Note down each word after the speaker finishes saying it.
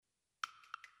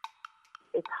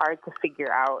it's hard to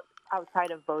figure out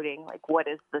outside of voting, like what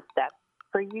is the step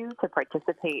for you to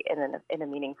participate in a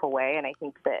meaningful way. And I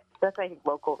think that's why I think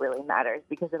local really matters,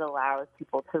 because it allows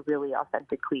people to really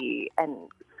authentically and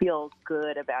feel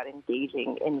good about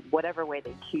engaging in whatever way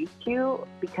they choose to,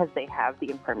 because they have the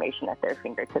information at their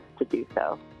fingertips to do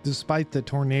so. Despite the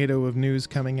tornado of news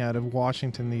coming out of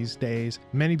Washington these days,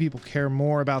 many people care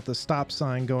more about the stop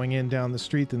sign going in down the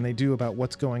street than they do about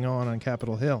what's going on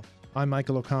Capitol Hill. I'm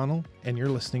Michael O'Connell, and you're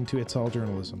listening to It's All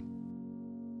Journalism.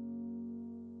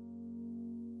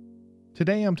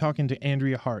 Today, I'm talking to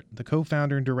Andrea Hart, the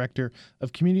co-founder and director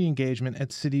of community engagement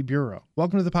at City Bureau.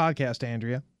 Welcome to the podcast,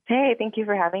 Andrea. Hey, thank you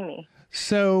for having me.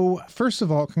 So, first of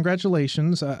all,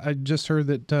 congratulations. I just heard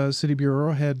that City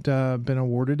Bureau had been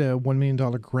awarded a $1 million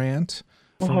grant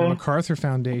from the MacArthur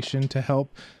Foundation to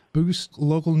help boost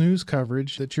local news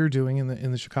coverage that you're doing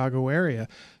in the Chicago area.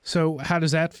 So, how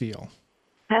does that feel?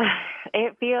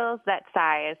 It feels, that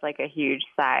sigh is like a huge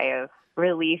sigh of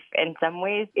relief in some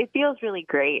ways. It feels really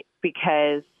great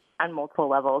because on multiple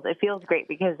levels. It feels great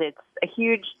because it's a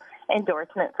huge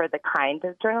endorsement for the kind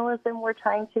of journalism we're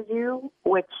trying to do,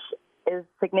 which is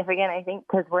significant, I think,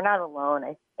 because we're not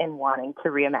alone in wanting to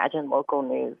reimagine local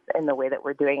news in the way that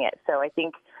we're doing it. So I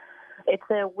think it's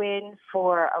a win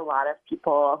for a lot of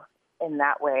people in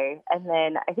that way. And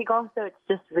then I think also it's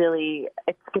just really,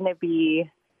 it's going to be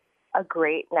a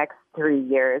great next 3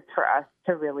 years for us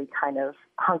to really kind of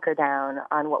hunker down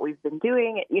on what we've been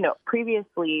doing. You know,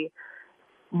 previously,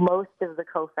 most of the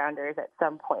co-founders at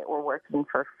some point were working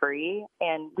for free,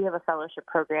 and we have a fellowship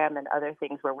program and other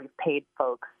things where we've paid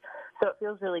folks. So it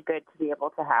feels really good to be able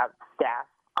to have staff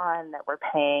on that we're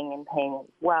paying and paying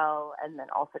well, and then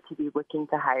also to be looking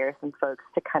to hire some folks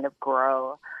to kind of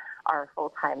grow our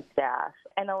full-time staff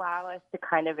and allow us to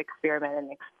kind of experiment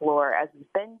and explore as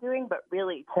we've been doing, but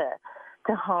really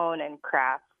to hone and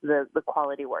craft the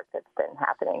quality work that's been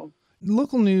happening.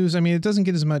 Local news, I mean, it doesn't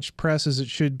get as much press as it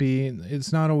should be.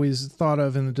 It's not always thought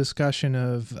of in the discussion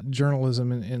of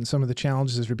journalism and some of the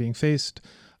challenges that are being faced,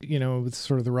 you know, with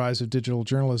sort of the rise of digital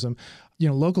journalism. You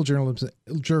know, local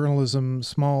journalism,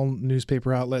 small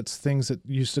newspaper outlets, things that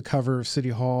used to cover City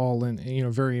Hall and, you know,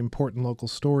 very important local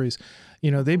stories, you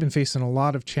know, they've been facing a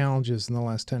lot of challenges in the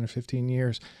last 10 or 15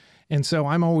 years. And so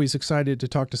I'm always excited to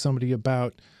talk to somebody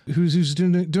about who's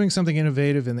doing something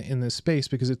innovative in this space,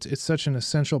 because it's such an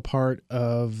essential part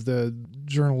of the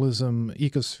journalism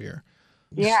ecosphere.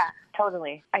 Yeah,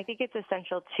 totally. I think it's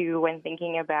essential, too, when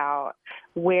thinking about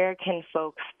where can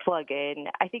folks plug in.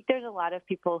 I think there's a lot of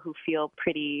people who feel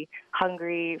pretty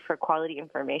hungry for quality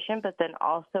information, but then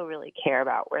also really care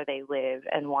about where they live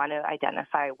and want to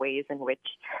identify ways in which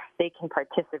they can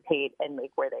participate and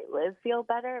make where they live feel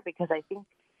better, because I think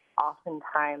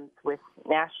oftentimes with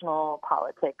national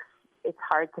politics, it's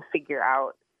hard to figure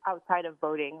out outside of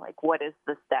voting, like what is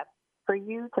the step for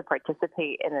you to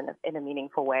participate in a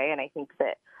meaningful way. And I think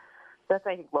that's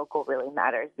why I think local really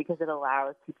matters, because it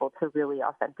allows people to really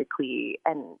authentically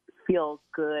and feel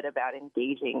good about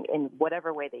engaging in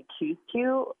whatever way they choose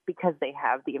to, because they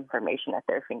have the information at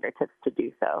their fingertips to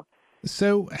do so.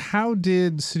 So how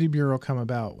did City Bureau come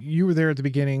about? You were there at the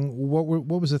beginning. What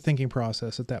was the thinking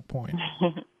process at that point?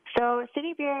 So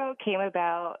City Bureau came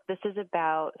about, this is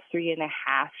about 3.5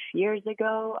 years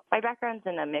ago. My background's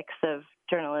in a mix of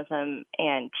journalism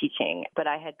and teaching, but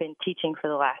I had been teaching for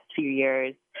the last few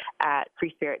years at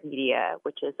Free Spirit Media,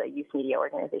 which is a youth media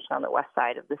organization on the west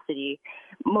side of the city,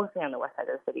 mostly on the west side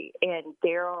of the city. And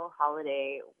Daryl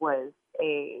Holliday was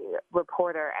a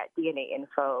reporter at DNA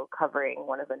Info covering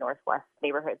one of the Northwest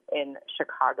neighborhoods in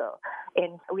Chicago.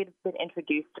 And we'd been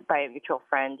introduced by a mutual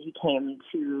friend. He came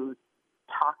to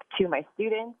talk to my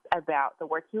students about the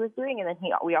work he was doing, and then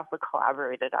we also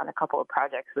collaborated on a couple of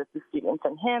projects with the students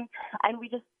and him, and we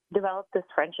just developed this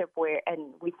friendship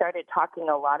and we started talking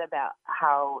a lot about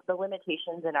how the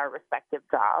limitations in our respective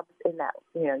jobs, in that,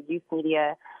 you know, youth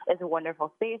media is a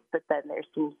wonderful space, but then it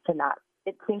seems to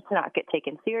not get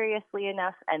taken seriously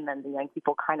enough, and then the young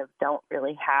people kind of don't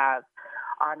really have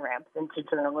on-ramps into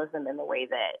journalism in the way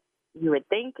that you would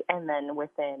think. And then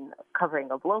within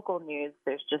covering of local news,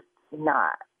 there's just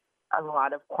not a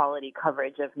lot of quality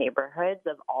coverage of neighborhoods,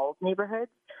 of all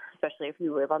neighborhoods, especially if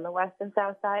you live on the west and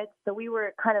south sides. So we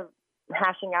were kind of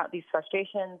hashing out these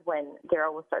frustrations when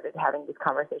Daryl started having these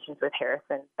conversations with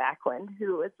Harrison Backlund,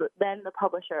 who was then the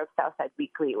publisher of Southside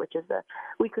Weekly, which is a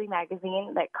weekly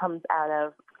magazine that comes out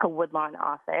of a Woodlawn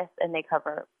office, and they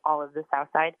cover all of the South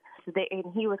Side. So and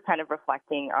he was kind of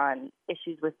reflecting on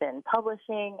issues within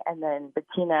publishing, and then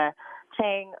Bettina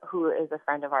Chang, who is a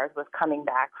friend of ours, was coming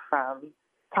back from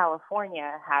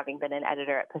California, having been an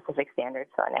editor at Pacific Standard,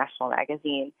 so a national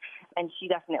magazine. And she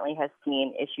definitely has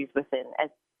seen issues within as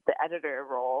the editor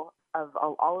role of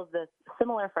all of the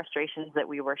similar frustrations that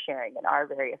we were sharing in our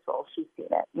various roles. She's seen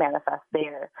it manifest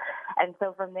there. And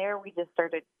so from there, we just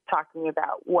started talking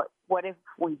about what if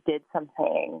we did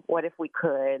something? What if we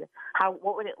could?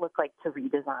 What would it look like to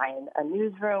redesign a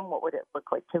newsroom? What would it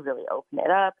look like to really open it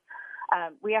up?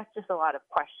 We asked just a lot of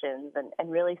questions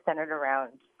and really centered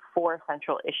around 4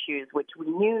 central issues, which we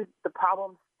knew the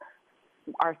problems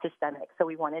are systemic. So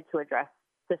we wanted to address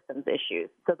systems issues.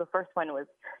 So the first one was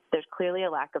there's clearly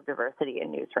a lack of diversity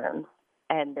in newsrooms,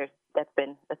 and that's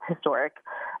historic.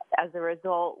 As a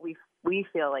result, we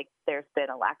feel like there's been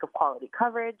a lack of quality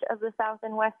coverage of the South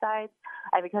and West sides,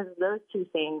 and because of those two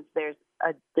things, there's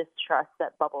a distrust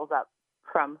that bubbles up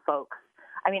from folks.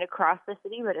 I mean, across the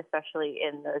city, but especially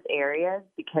in those areas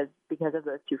because of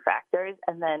those two factors.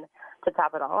 And then to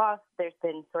top it all off, there's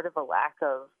been sort of a lack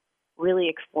of really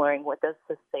exploring what does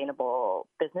sustainable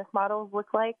business models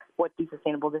look like? What do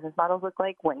sustainable business models look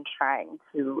like when trying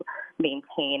to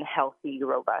maintain healthy,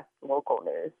 robust local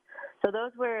news? So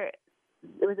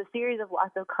it was a series of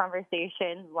lots of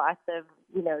conversations, lots of,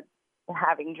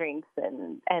 having drinks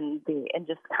and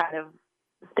just kind of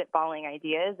spitballing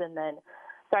ideas, and then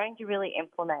starting to really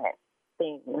implement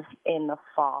things in the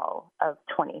fall of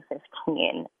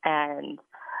 2015. And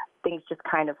things just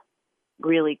kind of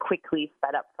really quickly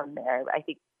sped up from there. I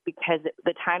think because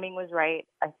the timing was right.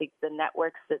 I think the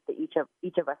networks that each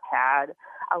of us had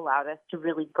allowed us to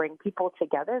really bring people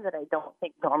together that I don't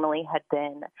think normally had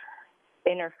been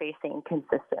interfacing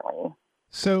consistently.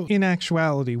 So in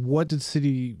actuality, what did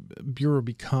City Bureau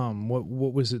become? What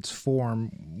was its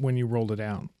form when you rolled it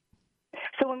out?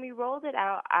 So when we rolled it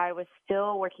out, I was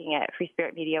still working at Free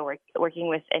Spirit Media, working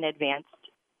with an advanced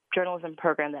journalism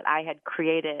program that I had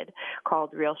created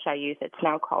called Real Shy Youth. It's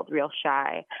now called Real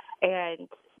Shy. And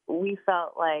we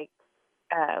felt like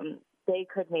they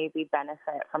could maybe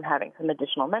benefit from having some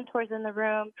additional mentors in the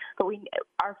room. But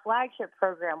our flagship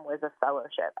program was a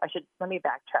fellowship. Let me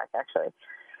backtrack, actually.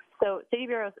 So City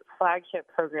Bureau's flagship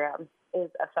program is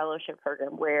a fellowship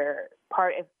program where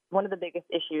one of the biggest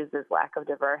issues is lack of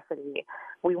diversity.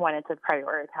 We wanted to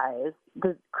prioritize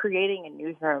creating a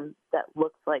newsroom that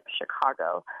looks like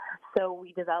Chicago. So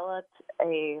we developed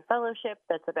a fellowship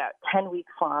that's about 10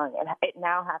 weeks long, and it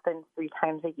now happens 3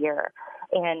 times a year,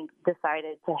 and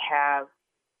decided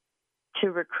to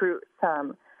recruit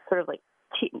some sort of like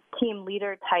team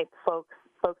leader type folks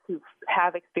who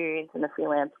have experience in the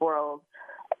freelance world,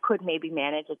 could maybe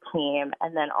manage a team,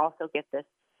 and then also get this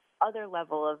other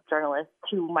level of journalists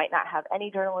who might not have any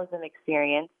journalism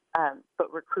experience,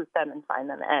 but recruit them and find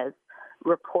them as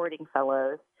reporting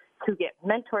fellows to get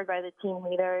mentored by the team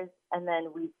leaders. And then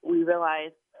we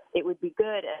realized it would be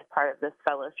good as part of this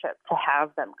fellowship to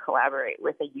have them collaborate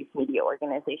with a youth media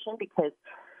organization, because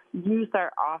youth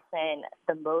are often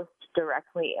the most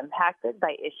directly impacted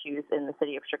by issues in the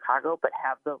city of Chicago, but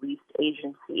have the least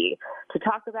agency to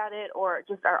talk about it, or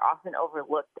just are often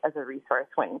overlooked as a resource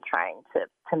when trying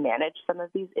to manage some of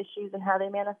these issues and how they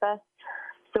manifest.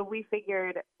 So we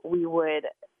figured we would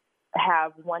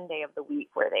have one day of the week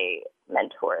where they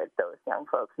mentored those young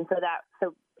folks. And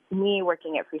so me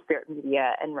working at Free Spirit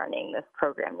Media and running this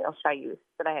program, Real Shy Youth,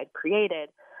 that I had created,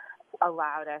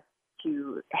 allowed us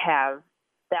to have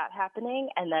that happening.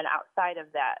 And then outside of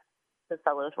that, the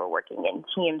fellows were working in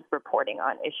teams reporting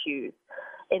on issues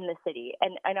in the city.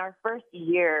 And in our first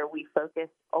year, we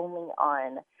focused only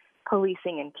on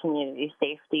policing and community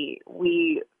safety.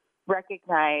 We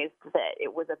recognized that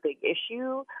it was a big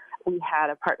issue. We had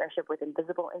a partnership with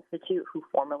Invisible Institute, who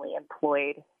formerly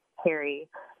employed Harry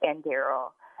and Daryl,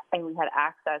 and we had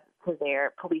access to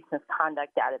their police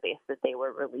misconduct database that they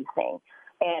were releasing.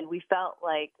 And we felt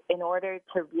like in order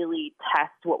to really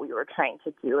test what we were trying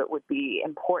to do, it would be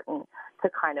important to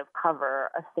kind of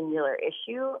cover a singular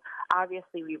issue.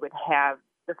 Obviously, we would have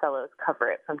the fellows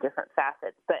cover it from different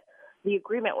facets, but the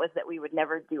agreement was that we would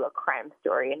never do a crime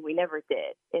story, and we never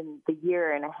did. In the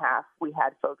year and a half we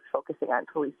had folks focusing on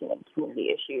policing and community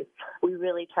issues, we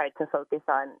really tried to focus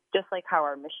on, just like how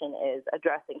our mission is,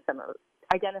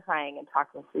 identifying and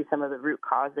talking through some of the root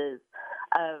causes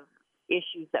of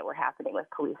issues that were happening with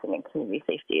policing and community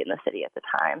safety in the city at the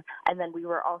time. And then we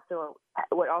were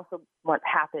what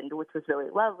happened, which was really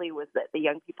lovely, was that the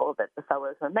young people that the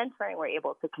fellows were mentoring were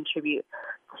able to contribute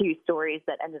to stories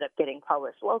that ended up getting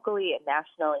published locally and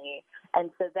nationally. And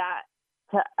so that,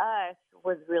 to us,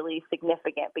 was really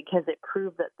significant because it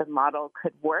proved that the model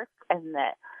could work and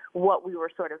that what we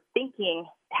were sort of thinking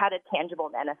had a tangible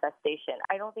manifestation.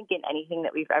 I don't think in anything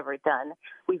that we've ever done,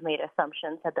 we've made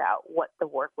assumptions about what the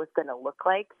work was going to look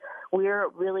like. We're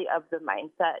really of the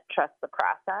mindset, trust the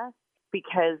process,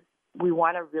 because we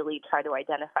want to really try to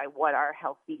identify what are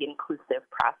healthy, inclusive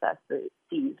processes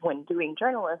when doing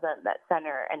journalism that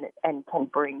center and can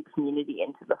bring community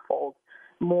into the fold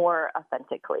more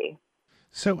authentically.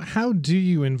 So how do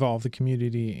you involve the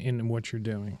community in what you're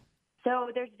doing?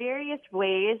 So there's various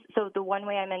ways. So the one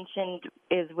way I mentioned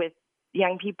is with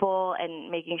young people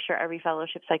and making sure every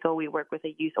fellowship cycle we work with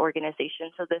a youth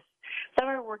organization. So this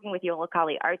summer we're working with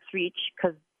Yollocalli Arts Reach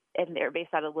and they're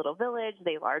based out of Little Village.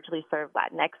 They largely serve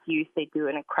Latinx youth. They do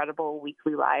an incredible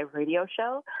weekly live radio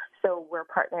show. So we're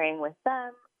partnering with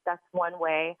them. That's one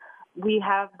way. We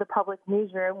have the Public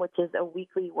Newsroom, which is a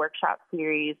weekly workshop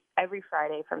series every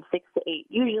Friday from 6 to 8,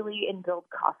 usually in Build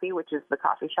Coffee, which is the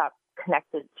coffee shop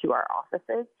connected to our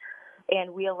offices.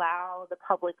 And we allow the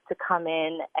public to come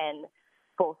in and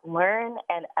both learn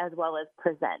and as well as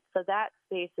present. So that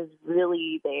space is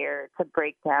really there to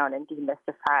break down and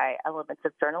demystify elements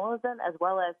of journalism, as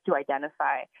well as to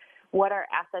identify what are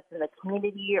assets in the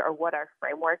community or what are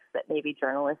frameworks that maybe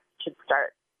journalists should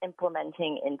start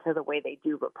implementing into the way they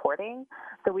do reporting.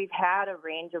 So we've had a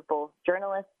range of both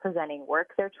journalists presenting work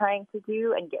they're trying to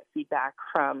do and get feedback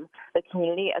from the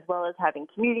community, as well as having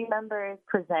community members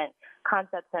present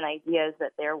concepts and ideas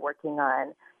that they're working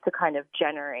on to kind of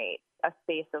generate a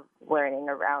space of learning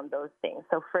around those things.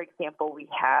 So, for example, we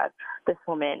had this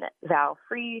woman, Val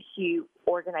Free. She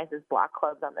organizes block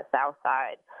clubs on the South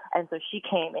Side. And so she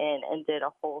came in and did a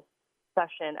whole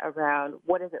session around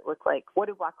what does it look like? What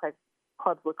do block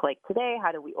clubs look like today?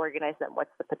 How do we organize them?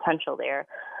 What's the potential there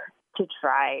to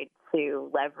try to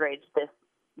leverage this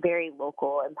very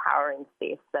local, empowering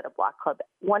space that a block club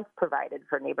once provided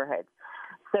for neighborhoods?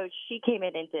 So she came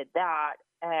in and did that,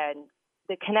 and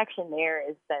the connection there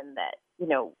is then that,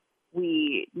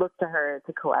 we look to her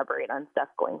to collaborate on stuff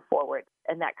going forward.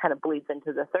 And that kind of bleeds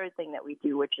into the third thing that we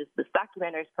do, which is this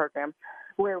documentaries program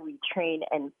where we train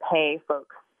and pay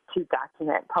folks to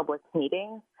document public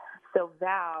meetings. So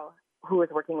Val, who is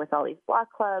working with all these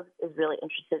block clubs, is really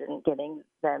interested in getting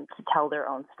them to tell their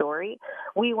own story.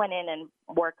 We went in and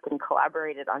worked and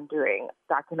collaborated on doing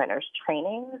documenters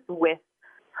trainings with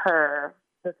her,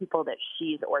 the people that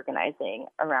she's organizing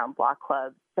around block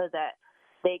clubs, so that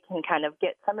they can kind of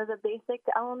get some of the basic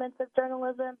elements of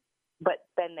journalism, but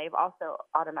then they've also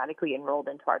automatically enrolled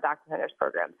into our documenters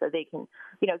program, so they can,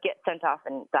 get sent off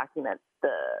and document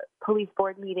the police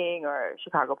board meeting or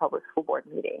Chicago Public School Board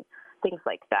meeting, things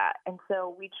like that. And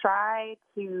so we try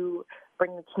to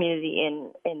bring the community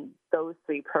in those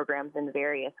three programs in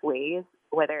various ways,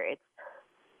 whether it's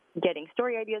getting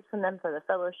story ideas from them for the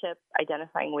fellowship,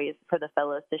 identifying ways for the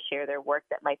fellows to share their work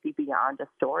that might be beyond a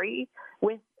story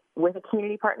with a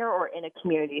community partner or in a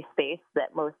community space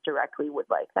that most directly would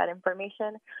like that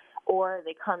information, or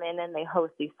they come in and they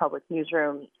host these public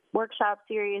newsroom workshop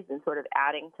series and sort of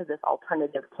adding to this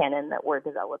alternative canon that we're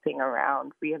developing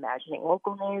around reimagining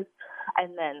local news.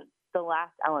 And then the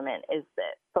last element is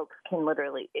that folks can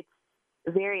literally, it's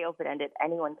very open-ended.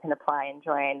 Anyone can apply and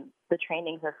join. The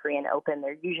trainings are free and open.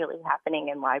 They're usually happening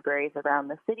in libraries around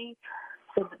the city.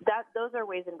 So those are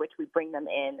ways in which we bring them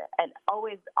in. And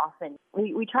always often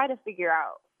we try to figure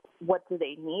out what do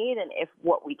they need and if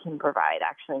what we can provide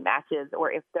actually matches,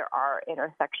 or if there are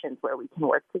intersections where we can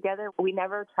work together. We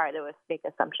never try to make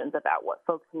assumptions about what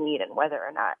folks need and whether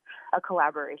or not a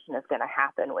collaboration is going to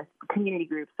happen with community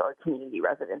groups or community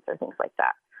residents or things like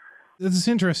that. This is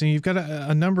interesting. You've got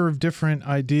a number of different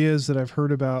ideas that I've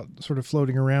heard about sort of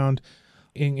floating around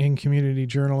in community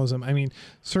journalism. I mean,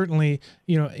 certainly,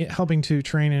 helping to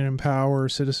train and empower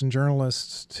citizen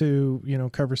journalists to,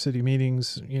 cover city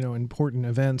meetings, important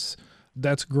events.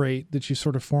 That's great that you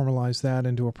sort of formalize that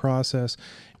into a process.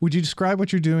 Would you describe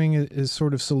what you're doing as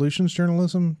sort of solutions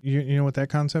journalism? You know what that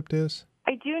concept is?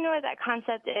 I do know what that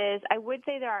concept is. I would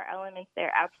say there are elements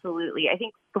there, absolutely. I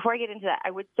think before I get into that,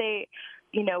 I would say,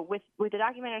 with the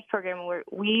documenters program,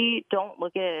 we don't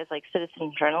look at it as like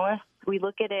citizen journalists. We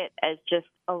look at it as just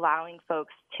allowing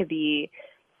folks to be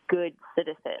good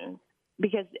citizens.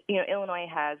 Because, Illinois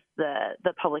has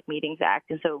the Public Meetings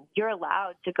Act, and so you're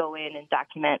allowed to go in and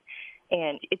document,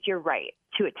 and it's your right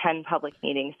to attend public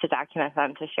meetings, to document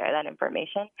them, to share that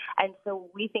information. And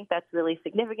so we think that's really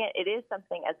significant. It is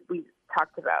something, as we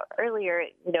talked about earlier,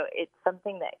 it's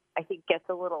something that I think gets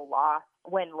a little lost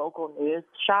when local news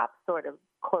shops sort of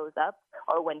close up,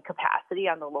 or when capacity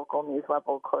on the local news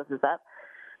level closes up.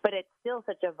 But it's still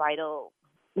such a vital,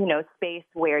 space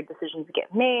where decisions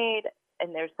get made,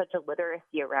 and there's such a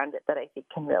literacy around it that I think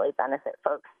can really benefit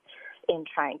folks in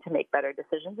trying to make better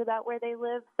decisions about where they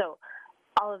live. So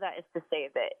all of that is to say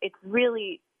that it's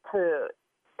really to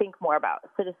think more about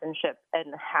citizenship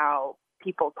and how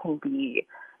people can be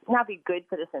not be good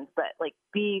citizens, but like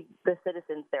be the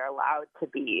citizens they're allowed to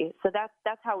be. So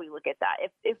that's how we look at that.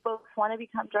 If folks want to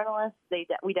become journalists,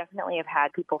 we definitely have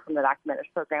had people from the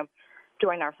documenters program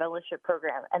join our fellowship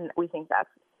program, and we think that's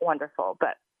wonderful.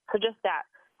 But so just that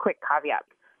quick caveat.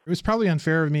 It was probably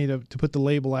unfair of me to put the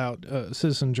label out,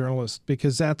 citizen journalist,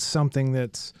 because that's something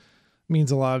that means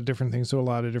a lot of different things to a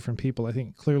lot of different people. I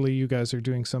think clearly you guys are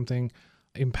doing something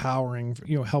empowering,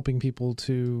 helping people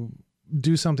to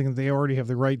do something that they already have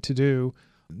the right to do.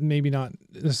 Maybe not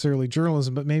necessarily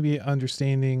journalism, but maybe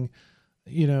understanding,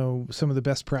 some of the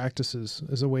best practices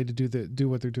as a way to do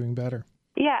what they're doing better.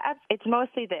 Yeah, it's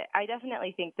mostly that I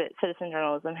definitely think that citizen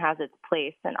journalism has its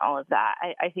place and all of that.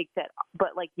 I think that,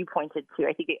 but like you pointed to,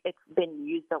 I think it's been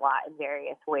used a lot in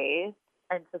various ways.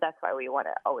 And so that's why we want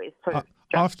to always sort of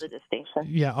stress the distinction.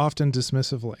 Yeah, often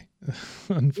dismissively.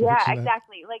 Yeah,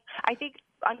 exactly. Like, I think,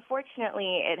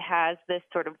 unfortunately, it has this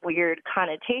sort of weird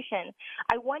connotation.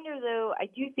 I wonder, though, I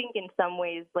do think in some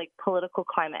ways, like, political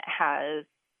climate has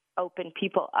opened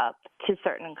people up to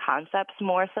certain concepts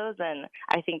more so than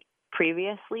I think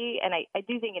previously. And I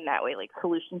do think in that way, like,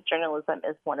 solutions journalism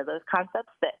is one of those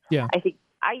concepts that I think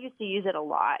I used to use it a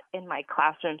lot in my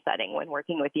classroom setting when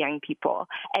working with young people.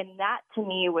 And that to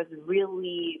me was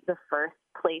really the first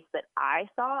place that I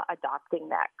saw adopting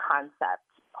that concept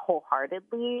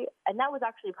wholeheartedly. And that was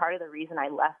actually part of the reason I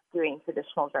left doing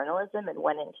traditional journalism and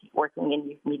went into working in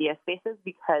youth media spaces,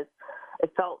 because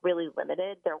it felt really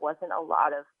limited. There wasn't a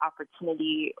lot of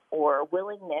opportunity or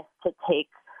willingness to take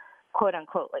quote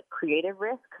unquote like creative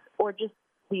risks, or just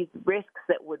these risks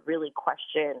that would really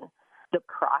question the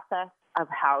process of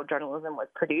how journalism was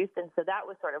produced. And so that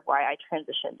was sort of why I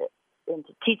transitioned it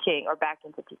into teaching, or back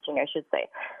into teaching, I should say.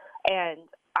 And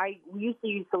we used to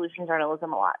use solution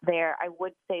journalism a lot there. I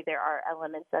would say there are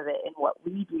elements of it in what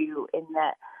we do, in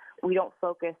that we don't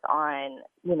focus on,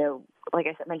 like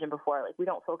I mentioned before, like we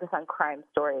don't focus on crime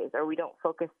stories, or we don't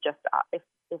focus just if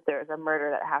there's a murder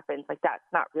that happens. Like that's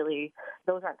not really,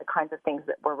 those aren't the kinds of things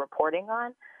that we're reporting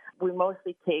on. We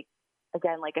mostly take,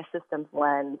 again, like a systems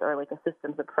lens or like a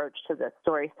systems approach to the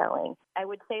storytelling. I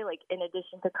would say, like, in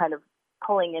addition to kind of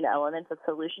pulling in elements of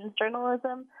solutions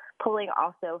journalism, pulling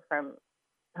also from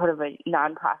sort of a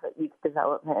nonprofit youth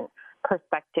development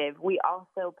perspective, we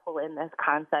also pull in this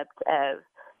concept of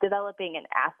developing an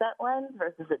asset lens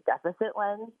versus a deficit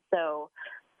lens. So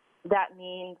that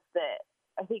means that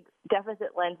I think deficit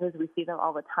lenses, we see them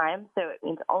all the time. So it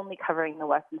means only covering the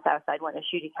west and south side when a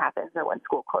shooting happens or when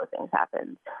school closings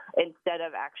happen, instead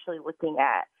of actually looking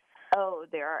at, oh,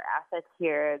 there are assets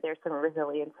here, there's some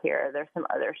resilience here, there's some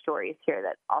other stories here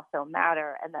that also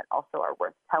matter and that also are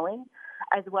worth telling,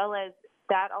 as well as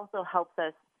that also helps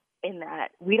us in that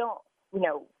we don't,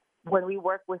 when we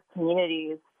work with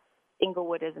communities,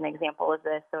 Inglewood is an example of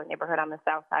this, so a neighborhood on the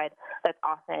south side that's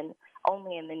often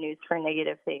only in the news for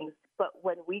negative things. But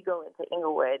when we go into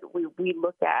Inglewood, we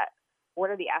look at what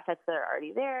are the assets that are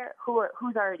already there,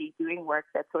 who's already doing work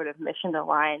that's sort of mission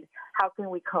aligned, how can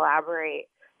we collaborate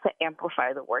to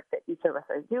amplify the work that each of us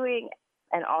are doing,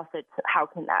 and also how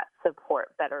can that support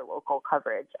better local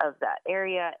coverage of that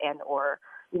area and or,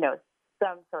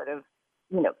 some sort of,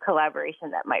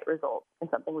 collaboration that might result in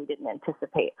something we didn't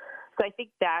anticipate. So I think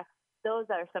those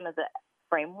are some of the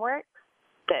frameworks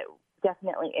that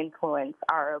definitely influence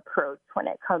our approach when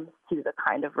it comes to the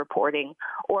kind of reporting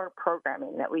or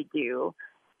programming that we do,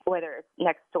 whether it's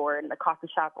next door in the coffee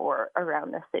shop or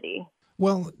around the city.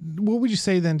 Well, what would you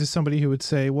say then to somebody who would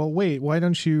say, well, wait, why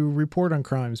don't you report on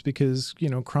crimes? Because,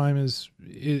 crime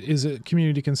is a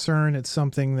community concern. It's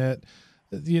something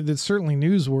that's certainly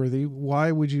newsworthy.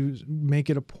 Why would you make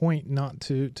it a point not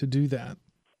to do that?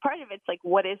 Part of it's like,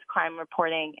 what is crime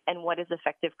reporting and what is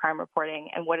effective crime reporting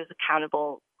and what does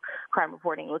accountable crime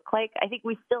reporting look like? I think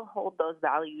we still hold those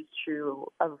values true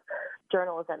of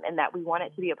journalism in that we want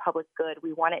it to be a public good.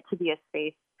 We want it to be a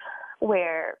space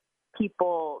where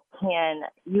people can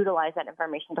utilize that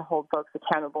information to hold folks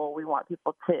accountable. We want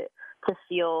people to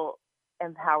feel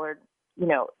empowered,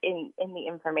 in the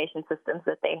information systems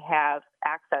that they have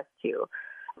access to,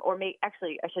 or make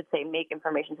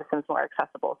information systems more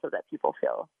accessible so that people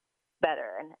feel better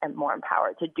and more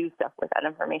empowered to do stuff with that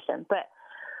information. But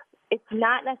it's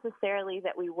not necessarily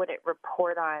that we wouldn't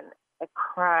report on a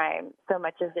crime so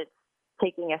much as it's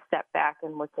taking a step back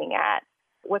and looking at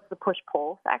what's the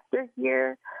push-pull factor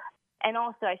here. And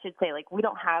also, I should say, we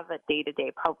don't have a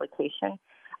day-to-day publication.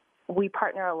 We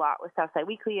partner a lot with Southside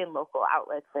Weekly and local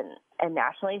outlets and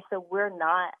nationally, so we're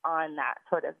not on that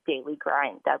sort of daily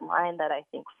grind deadline that I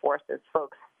think forces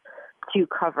folks to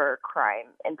cover crime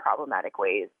in problematic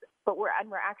ways But we're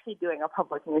actually doing a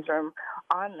public newsroom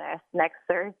on this next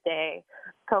Thursday,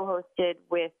 co-hosted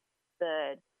with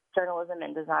the Journalism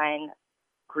and Design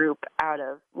group out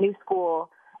of New School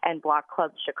and Block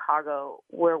Club Chicago.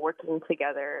 We're working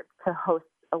together to host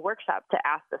a workshop to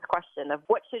ask this question of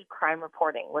what should crime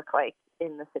reporting look like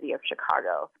in the city of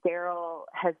Chicago. Daryl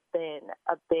has been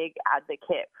a big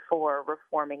advocate for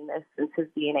reforming this since his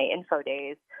DNA info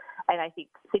days, and I think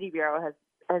City Bureau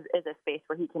is a space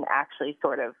where he can actually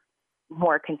sort of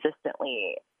more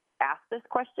consistently ask this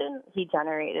question. He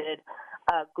generated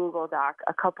a Google Doc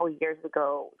a couple of years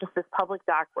ago, just this public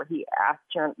doc where he asked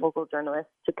local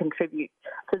journalists to contribute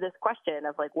to this question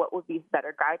of like, what would be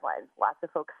better guidelines? Lots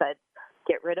of folks said,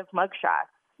 get rid of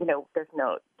mugshots. There's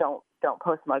don't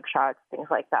post mugshots, things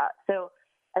like that. So,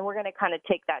 and we're going to kind of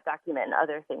take that document and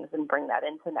other things and bring that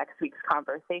into next week's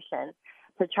conversation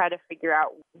to try to figure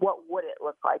out what would it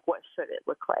look like? What should it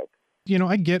look like?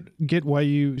 I get why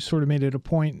you sort of made it a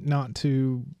point not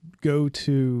to go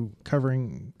to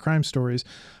covering crime stories.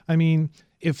 I mean,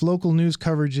 if local news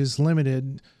coverage is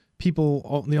limited,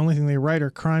 people, the only thing they write are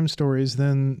crime stories,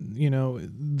 then,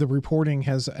 the reporting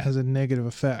has a negative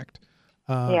effect,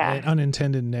 an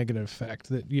unintended negative effect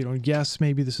that, yes,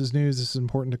 maybe this is news, this is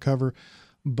important to cover,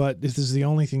 but if this is the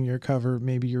only thing you're cover,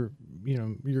 maybe you're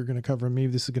going to cover,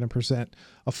 maybe this is going to present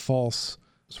a false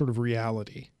sort of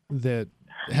reality that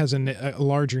has a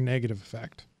larger negative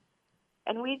effect.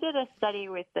 And we did a study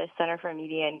with the Center for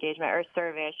Media Engagement, or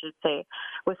survey, I should say,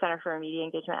 with Center for Media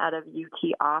Engagement out of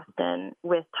UT Austin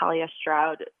with Talia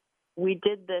Stroud. We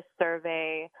did this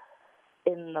survey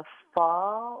in the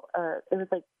fall. It was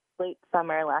like late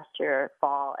summer last year,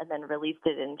 fall, and then released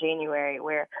it in January,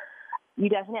 where you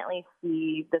definitely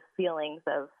see the feelings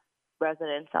of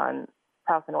residents on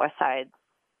South and West Sides,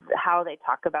 how they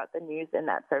talk about the news in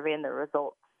that survey, and the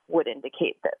results would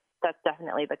indicate that that's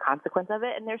definitely the consequence of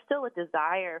it. And there's still a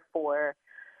desire for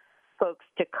folks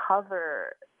to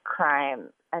cover crime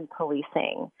and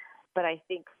policing. But I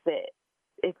think that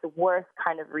it's worth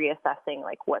kind of reassessing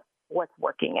like what's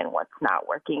working and what's not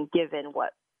working, given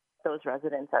what those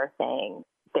residents are saying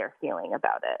they're feeling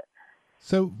about it.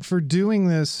 So for doing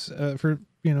this,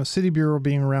 City Bureau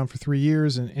being around for 3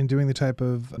 years and doing the type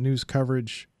of news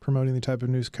coverage, promoting the type of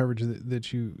news coverage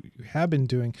that you have been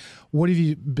doing, what have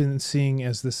you been seeing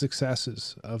as the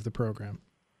successes of the program?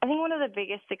 I think one of the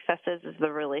biggest successes is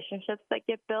the relationships that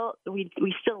get built. We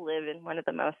still live in one of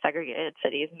the most segregated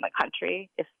cities in the country.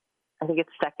 I think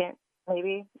it's second,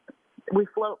 maybe. We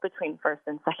float between first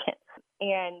and second.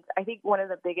 And I think one of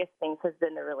the biggest things has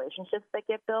been the relationships that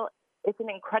get built. It's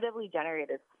an incredibly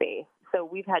generative space. So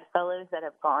we've had fellows that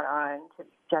have gone on to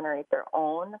generate their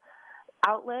own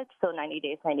outlets. So 90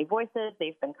 Days, 90 Voices,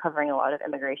 they've been covering a lot of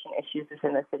immigration issues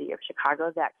within the city of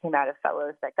Chicago. That came out of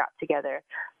fellows that got together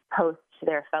post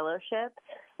their fellowship.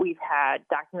 We've had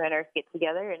documenters get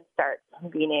together and start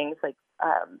convenings like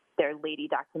their Lady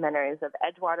Documentaries of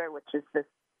Edgewater, which is this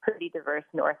pretty diverse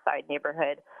north side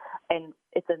neighborhood. And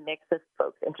it's a mix of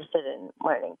folks interested in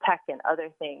learning tech and other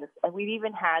things. And we've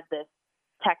even had this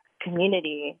tech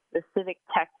community, the civic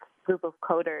tech group of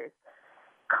coders,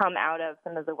 come out of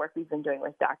some of the work we've been doing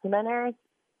with documenters.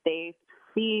 They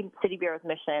see City Bureau's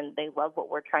mission. They love what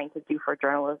we're trying to do for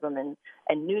journalism and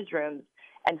newsrooms,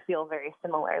 and feel very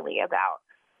similarly about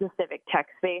the civic tech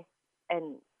space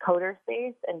and coder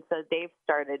space. And so they've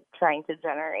started trying to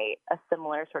generate a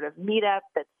similar sort of meetup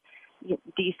that's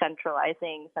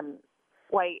decentralizing some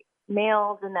white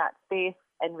males in that space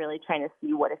and really trying to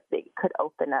see what if they could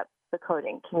open up the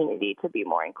coding community to be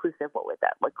more inclusive. What would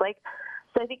that look like?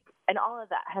 So I think, and all of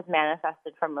that has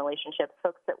manifested from relationships,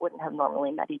 folks that wouldn't have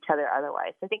normally met each other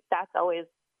otherwise. So I think that's always,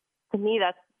 to me,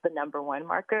 that's the number one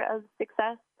marker of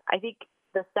success. I think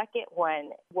the second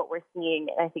one, what we're seeing,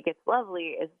 and I think it's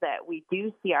lovely, is that we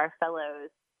do see our fellows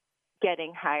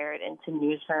getting hired into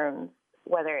newsrooms,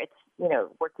 whether it's,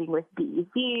 working with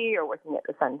BEZ or working at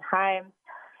the Sun-Times.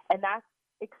 And that's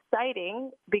exciting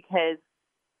because,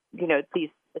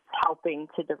 it's helping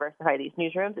to diversify these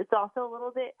newsrooms. It's also a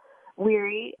little bit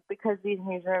weary because these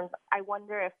newsrooms, I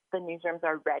wonder if the newsrooms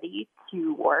are ready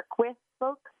to work with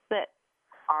folks that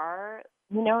are,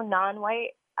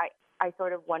 non-white. I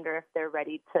sort of wonder if they're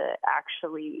ready to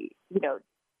actually,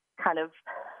 kind of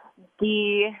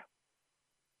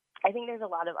I think there's a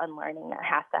lot of unlearning that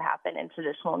has to happen in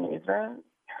traditional newsrooms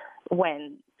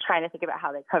when trying to think about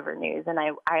how they cover news. And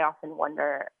I often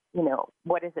wonder,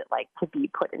 what is it like to be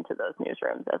put into those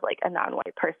newsrooms as like a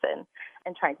non-white person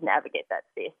and trying to navigate that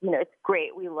space? It's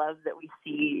great. We love that we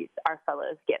see our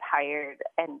fellows get hired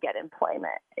and get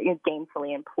employment,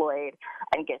 gainfully employed,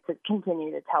 and get to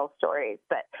continue to tell stories.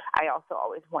 But I also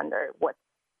always wonder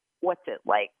what's it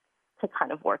like to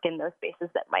kind of work in those spaces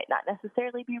that might not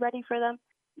necessarily be ready for them.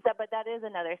 But that is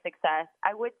another success.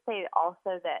 I would say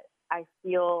also that I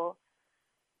feel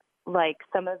like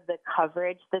some of the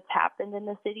coverage that's happened in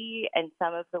the city and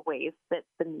some of the ways that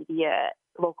the media,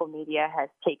 local media, has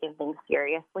taken things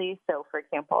seriously. So, for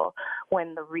example,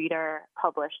 when the Reader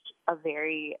published a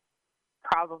very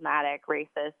problematic,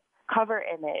 racist cover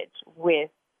image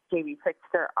with J.B.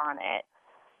 Pritzker on it,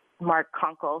 Mark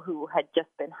Conkle, who had just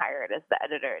been hired as the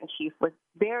editor-in-chief, was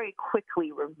very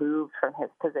quickly removed from his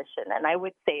position. And I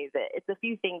would say that it's a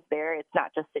few things there. It's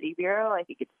not just City Bureau. I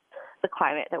think it's the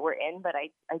climate that we're in. But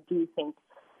I do think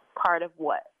part of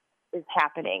what is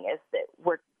happening is that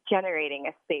we're generating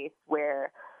a space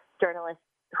where journalists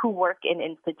who work in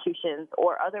institutions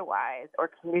or otherwise, or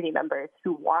community members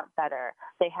who want better,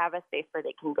 they have a space where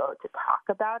they can go to talk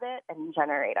about it and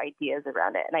generate ideas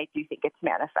around it. And I do think it's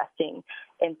manifesting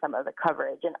in some of the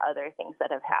coverage and other things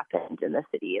that have happened in the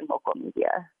city and local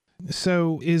media.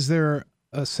 So is there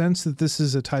a sense that this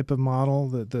is a type of model,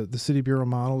 that the City Bureau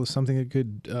model is something that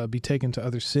could be taken to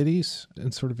other cities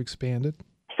and sort of expanded?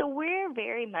 So we're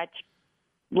very much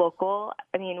local.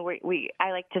 I mean,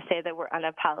 I like to say that we're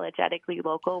unapologetically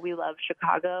local. We love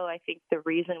Chicago. I think the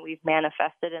reason we've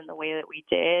manifested in the way that we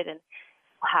did and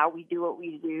how we do what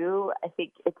we do, I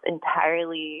think it's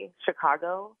entirely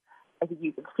Chicago. I think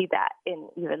you can see that in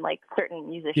even like certain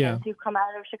musicians who've come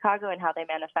out of Chicago and how they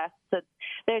manifest. So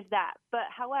there's that. But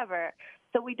however,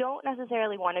 so we don't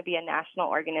necessarily want to be a national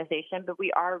organization, but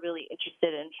we are really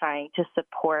interested in trying to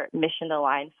support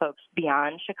mission-aligned folks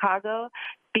beyond Chicago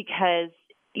because,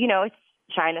 you know, it's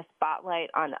shine a spotlight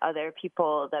on other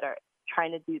people that are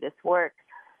trying to do this work.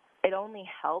 It only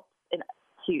helps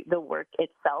to the work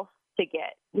itself to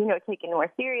get, you know, taken more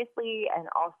seriously. And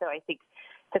also, I think,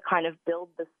 to kind of build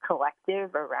this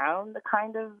collective around the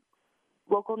kind of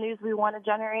local news we want to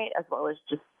generate, as well as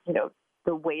just, you know,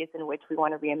 the ways in which we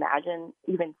want to reimagine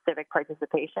even civic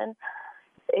participation.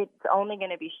 It's only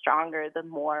going to be stronger the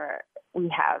more we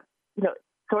have, you know,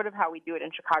 sort of how we do it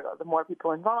in Chicago. The more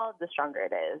people involved, the stronger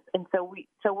it is. And so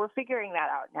we're figuring that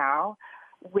out now.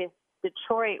 With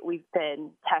Detroit, we've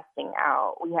been testing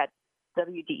out. We had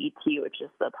WDET, which is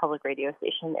the public radio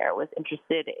station there, was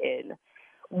interested in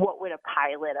what would a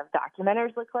pilot of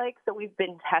documenters look like. So we've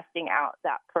been testing out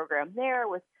that program there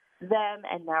with them,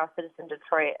 and now Citizen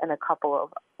Detroit and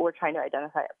we're trying to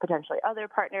identify potentially other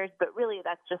partners, but really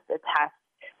that's just a test.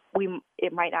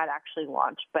 It might not actually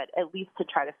launch, but at least to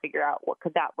try to figure out what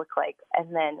could that look like.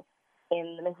 And then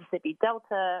in the Mississippi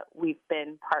Delta, we've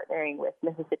been partnering with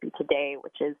Mississippi Today,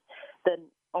 which is the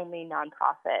only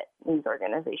nonprofit news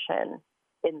organization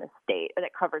in the state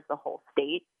that covers the whole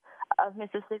state of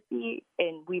Mississippi.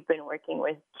 And we've been working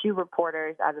with two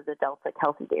reporters out of the Delta,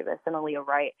 Kelsey Davis and Aaliyah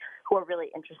Wright, who are really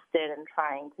interested in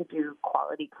trying to do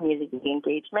quality community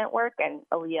engagement work. And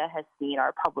Aaliyah has seen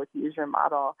our public newsroom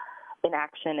model in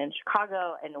action in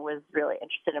Chicago and was really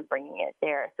interested in bringing it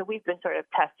there. So we've been sort of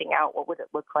testing out what would it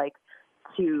look like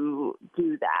to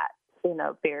do that in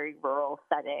a very rural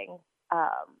setting.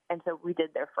 And so we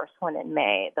did their first one in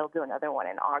May. They'll do another one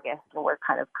in August, and we're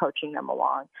kind of coaching them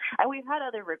along. And we've had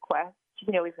other requests.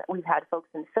 You know, we've had folks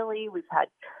in Philly. We've had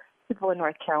people in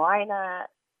North Carolina.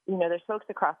 You know, there's folks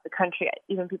across the country,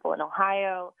 even people in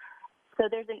Ohio. So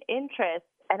there's an interest.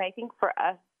 And I think for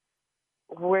us,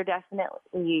 we're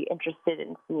definitely interested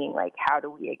in seeing, like, how do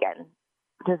we, again,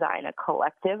 design a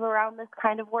collective around this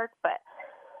kind of work. But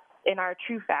in our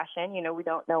true fashion, you know, we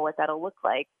don't know what that'll look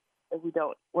like.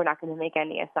 We're not going to make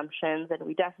any assumptions, and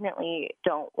we definitely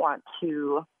don't want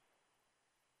to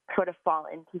sort of fall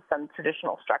into some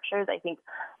traditional structures. I think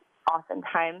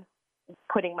oftentimes,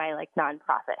 putting my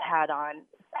nonprofit hat on,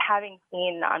 having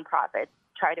seen nonprofits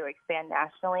try to expand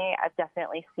nationally, I've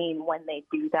definitely seen when they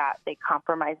do that, they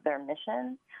compromise their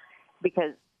mission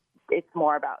because it's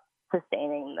more about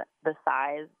sustaining the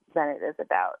size than it is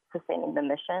about sustaining the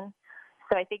mission.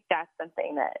 So I think that's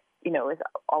something that, you know, is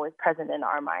always present in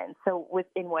our minds. So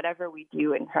within whatever we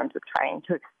do in terms of trying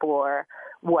to explore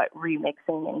what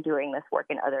remixing and doing this work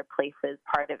in other places,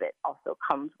 part of it also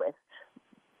comes with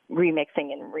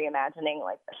remixing and reimagining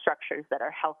structures that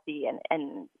are healthy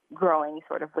and growing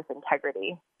sort of with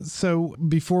integrity. So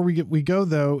before we go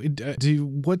though,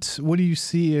 what do you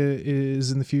see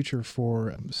is in the future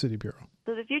for City Bureau?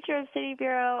 So the future of City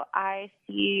Bureau, I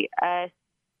see us,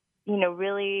 you know,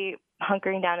 really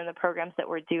hunkering down in the programs that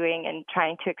we're doing and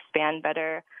trying to expand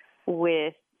better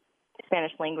with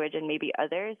Spanish language and maybe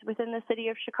others within the city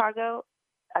of Chicago.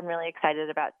 I'm really excited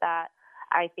about that.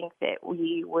 I think that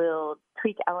we will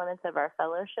tweak elements of our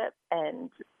fellowship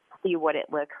and see what it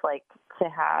looks like to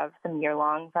have some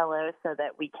year-long fellows so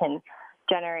that we can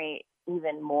generate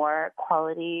even more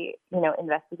quality,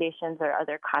 investigations or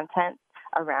other content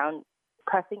around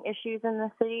pressing issues in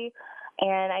the city.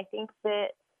 And I think that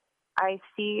I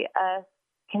see us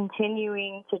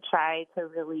continuing to try to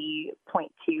really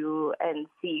point to and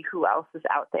see who else is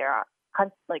out there,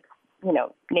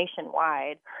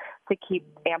 nationwide, to keep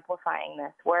amplifying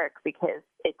this work, because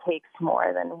it takes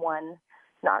more than one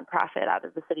nonprofit out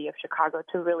of the city of Chicago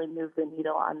to really move the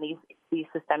needle on these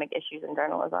systemic issues in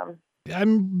journalism.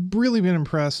 I'm really been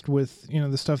impressed with,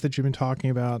 the stuff that you've been talking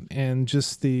about, and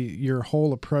just your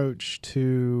whole approach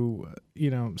to,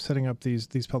 setting up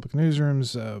these public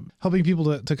newsrooms, helping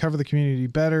people to cover the community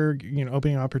better,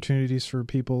 opening opportunities for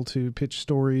people to pitch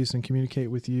stories and communicate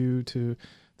with you to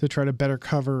try to better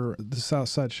cover the South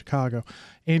Side of Chicago.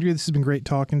 Andrea, this has been great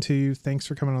talking to you. Thanks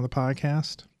for coming on the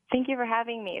podcast. Thank you for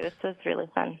having me. This was really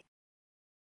fun.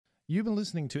 You've been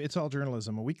listening to It's All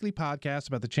Journalism, a weekly podcast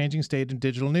about the changing state of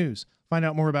digital news. Find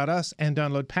out more about us and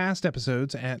download past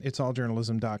episodes at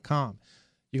itsalljournalism.com.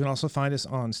 You can also find us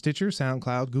on Stitcher,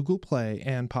 SoundCloud, Google Play,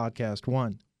 and Podcast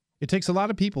One. It takes a lot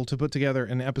of people to put together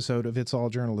an episode of It's All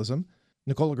Journalism.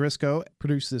 Nicole Grisco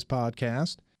produced this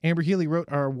podcast. Amber Healy wrote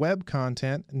our web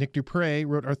content. Nick Dupre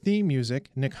wrote our theme music.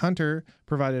 Nick Hunter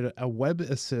provided a web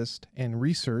assist and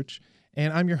research.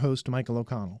 And I'm your host, Michael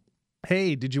O'Connell.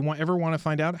 Hey, did you ever want to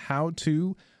find out how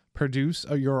to produce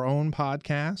your own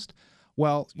podcast?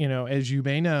 Well, as you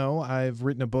may know, I've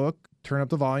written a book, Turn Up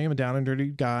the Volume, a down and dirty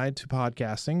guide to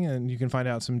podcasting, and you can find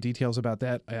out some details about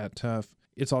that at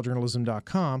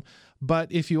itsalljournalism.com.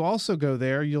 But if you also go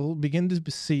there, you'll begin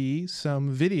to see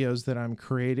some videos that I'm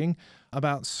creating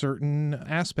about certain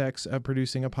aspects of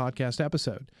producing a podcast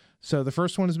episode. So the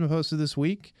first one has been posted this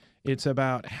week. It's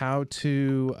about how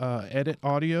to edit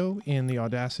audio in the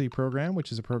Audacity program,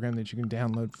 which is a program that you can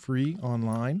download free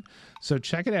online. So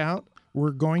check it out. We're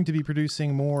going to be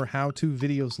producing more how-to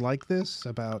videos like this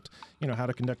about, how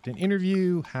to conduct an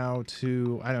interview, how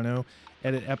to,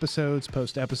 edit episodes,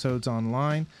 post episodes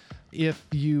online. If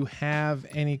you have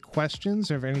any questions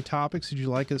or any topics that you'd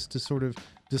like us to sort of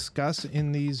discuss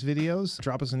in these videos,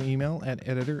 drop us an email at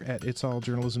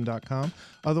editor@itsalljournalism.com.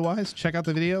 Otherwise, check out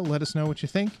the video, let us know what you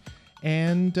think,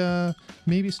 and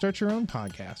maybe start your own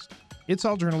podcast. It's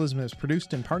All Journalism is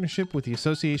produced in partnership with the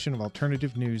Association of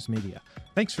Alternative News Media.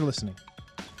 Thanks for listening.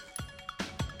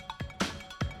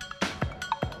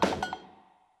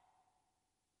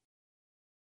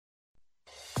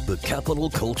 The Capital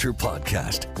Culture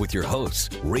Podcast with your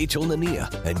hosts, Rachel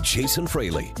Nania and Jason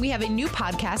Fraley. We have a new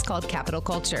podcast called Capital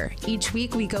Culture. Each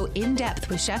week, we go in-depth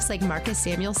with chefs like Marcus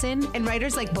Samuelsson and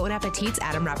writers like Bon Appetit's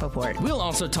Adam Rappaport. We'll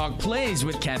also talk plays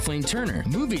with Kathleen Turner,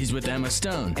 movies with Emma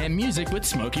Stone, and music with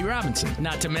Smokey Robinson.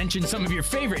 Not to mention some of your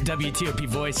favorite WTOP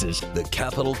voices. The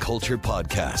Capital Culture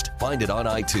Podcast. Find it on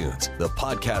iTunes, the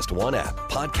Podcast One app,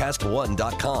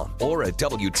 podcastone.com, or at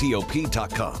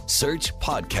WTOP.com. Search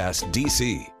Podcast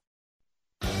DC.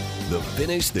 The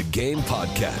Finish the Game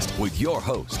podcast with your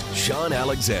host, Sean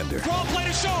Alexander. Draw play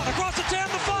to Sean, across the 10,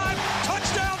 the 5,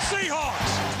 touchdown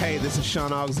Seahawks. Hey, this is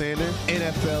Sean Alexander,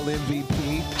 NFL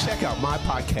MVP. Check out my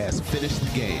podcast, Finish the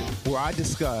Game, where I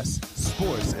discuss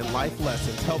sports and life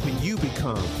lessons helping you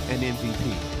become an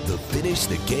MVP. The Finish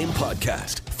the Game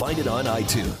podcast. Find it on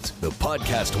iTunes, the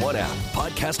Podcast One app,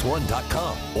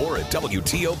 podcastone.com, or at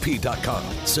WTOP.com.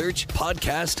 Search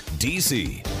Podcast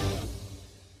DC.